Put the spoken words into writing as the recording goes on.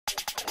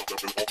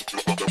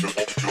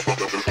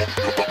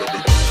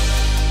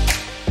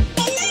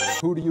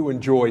Who do you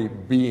enjoy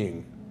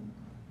being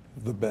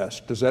the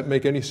best? Does that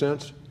make any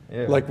sense?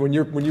 Yeah. Like when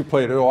you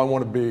played, oh, I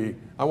want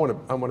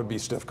to be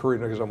Steph Curry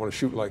because I want to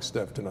shoot like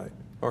Steph tonight.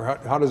 Or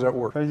how does that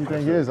work? Crazy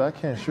thing is, I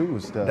can't shoot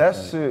with Steph.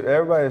 That's true.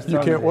 Everybody's You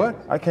can't what?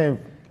 I can't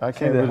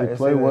really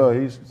play well.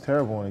 He's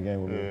terrible in the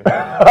game with me.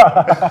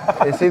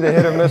 It's either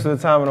hit or miss with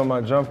the timing on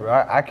my jumper.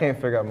 I can't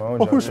figure out my own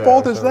jumper. Whose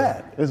fault is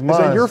that? It's mine.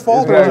 Is that your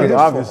fault or is it his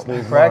obviously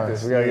fault?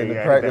 Practice. We gotta get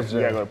to practice.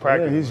 You gotta go to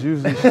practice. Yeah, he's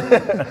usually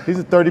he's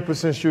a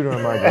 30% shooter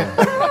in my game.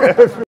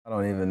 I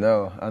don't even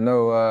know. I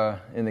know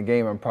in the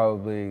game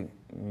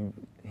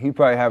he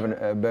probably having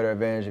a better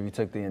advantage if he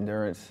took the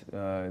endurance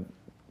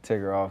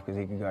ticker off because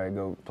he can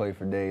go play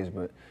for days.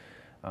 But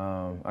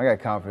I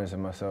got confidence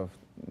in myself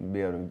to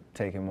be able to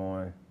take him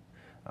on.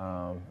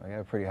 I got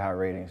a pretty high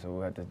rating,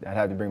 so I'd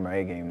have to bring my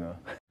A game though.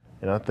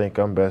 And I think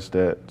I'm best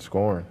at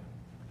scoring.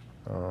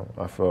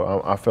 I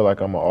feel like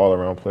I'm an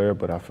all-around player,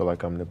 but I feel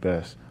like I'm the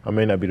best. I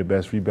may not be the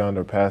best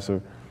rebounder,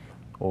 passer,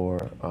 or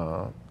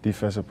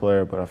defensive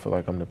player, but I feel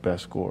like I'm the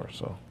best scorer.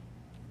 So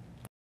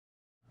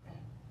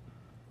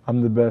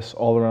I'm the best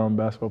all-around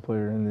basketball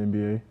player in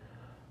the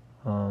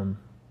NBA.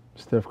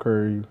 Steph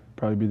Curry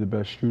probably be the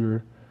best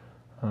shooter,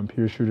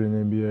 pure shooter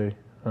in the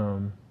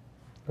NBA.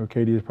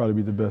 KD is probably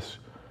be the best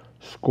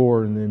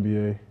scorer in the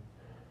NBA,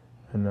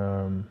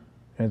 and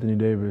Anthony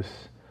Davis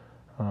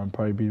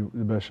probably be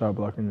the best shot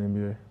blocker in the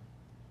NBA.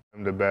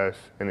 I'm the best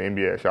in the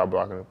NBA at shot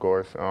blocking, of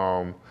course.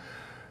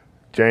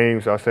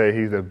 James, I'll say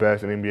he's the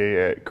best in the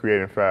NBA at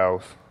creating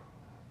fouls.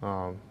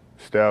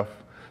 Steph,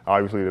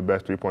 obviously the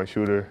best three-point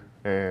shooter,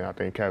 and I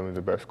think Kevin's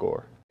the best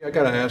scorer. I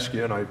got to ask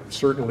you, and I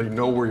certainly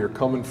know where you're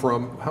coming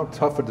from. How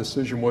tough a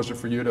decision was it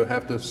for you to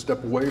have to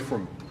step away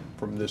from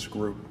this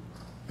group?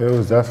 it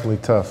was definitely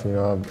tough. You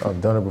know,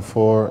 I've done it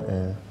before,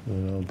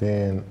 and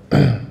being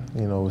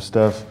with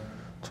Steph,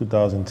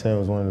 2010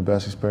 was one of the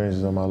best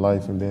experiences of my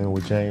life, and being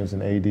with James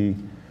and AD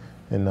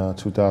in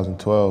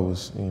 2012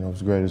 was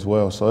was great as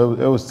well. So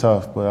it was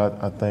tough,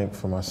 but I think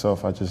for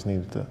myself, I just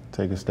needed to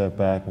take a step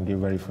back and get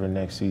ready for the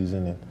next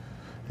season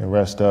and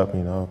rest up.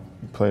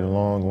 Played a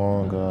long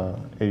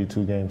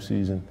 82-game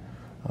season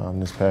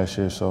this past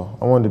year, so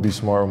I wanted to be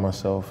smart with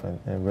myself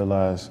and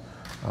realize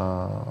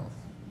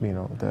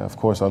that of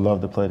course I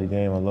love to play the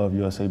game. I love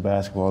USA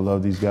basketball. I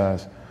love these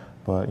guys,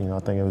 but I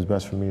think it was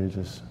best for me to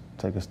just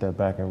take a step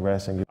back and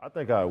rest. I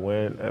think I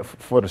win.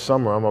 For the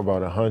summer, I'm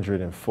about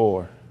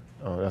 104.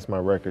 That's my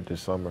record this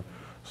summer.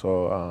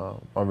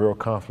 So I'm real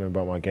confident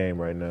about my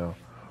game right now.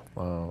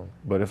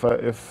 But if I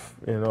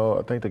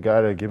think the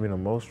guy that give me the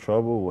most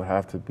trouble would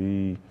have to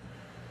be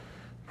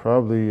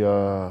probably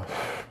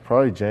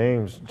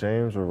James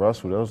or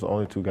Russell. Those are the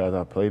only two guys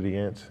I played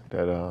against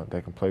that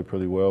can play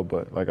pretty well.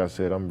 But like I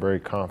said, I'm very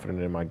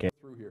confident in my game.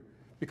 Through here,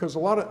 because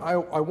I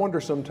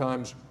wonder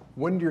sometimes,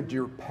 when did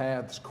your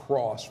paths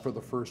cross for the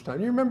first time?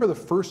 You remember the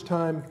first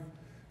time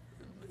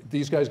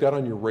these guys got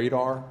on your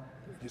radar?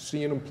 You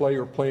seeing them play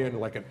or playing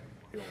like an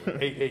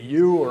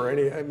AAU or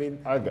any? I mean,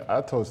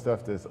 I told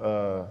Steph this.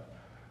 I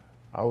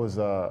was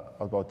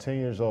about 10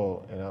 years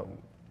old, and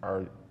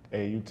our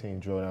AAU team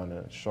drove down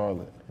to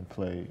Charlotte and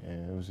played,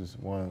 and it was just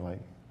one, like,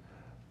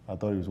 I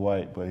thought he was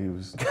white, but he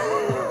was he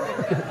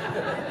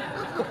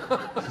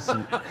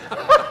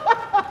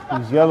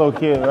was yellow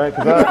kid, right?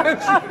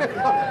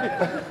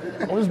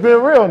 I'm just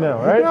being real now,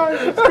 right? No,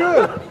 it's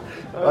good.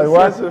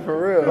 For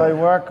real. Like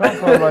where I come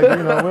from,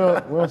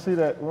 we don't see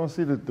that. We don't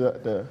see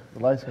the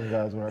light-skinned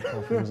guys where I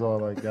come from. It's all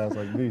like guys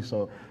like me.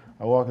 So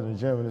I walk in the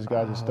gym and this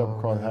guy just stepped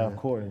across half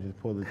court and just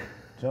pulled the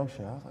jump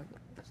shot. I was like,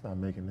 it's not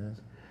making this.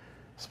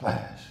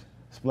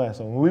 Splash.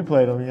 So when we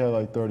played him, he had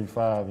like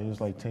 35 and he was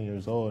like 10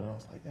 years old. And I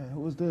was like, yeah,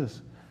 who was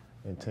this?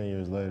 And 10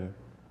 years later,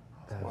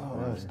 I was like,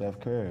 wow, that's Steph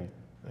Curry.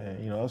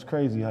 And it's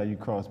crazy how you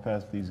cross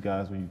paths with these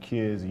guys when you're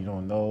kids and you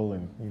don't know,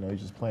 and you're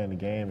just playing the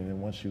game, and then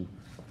once you,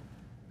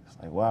 it's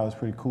like, wow, it's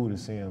pretty cool to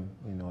see him,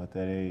 at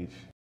that age.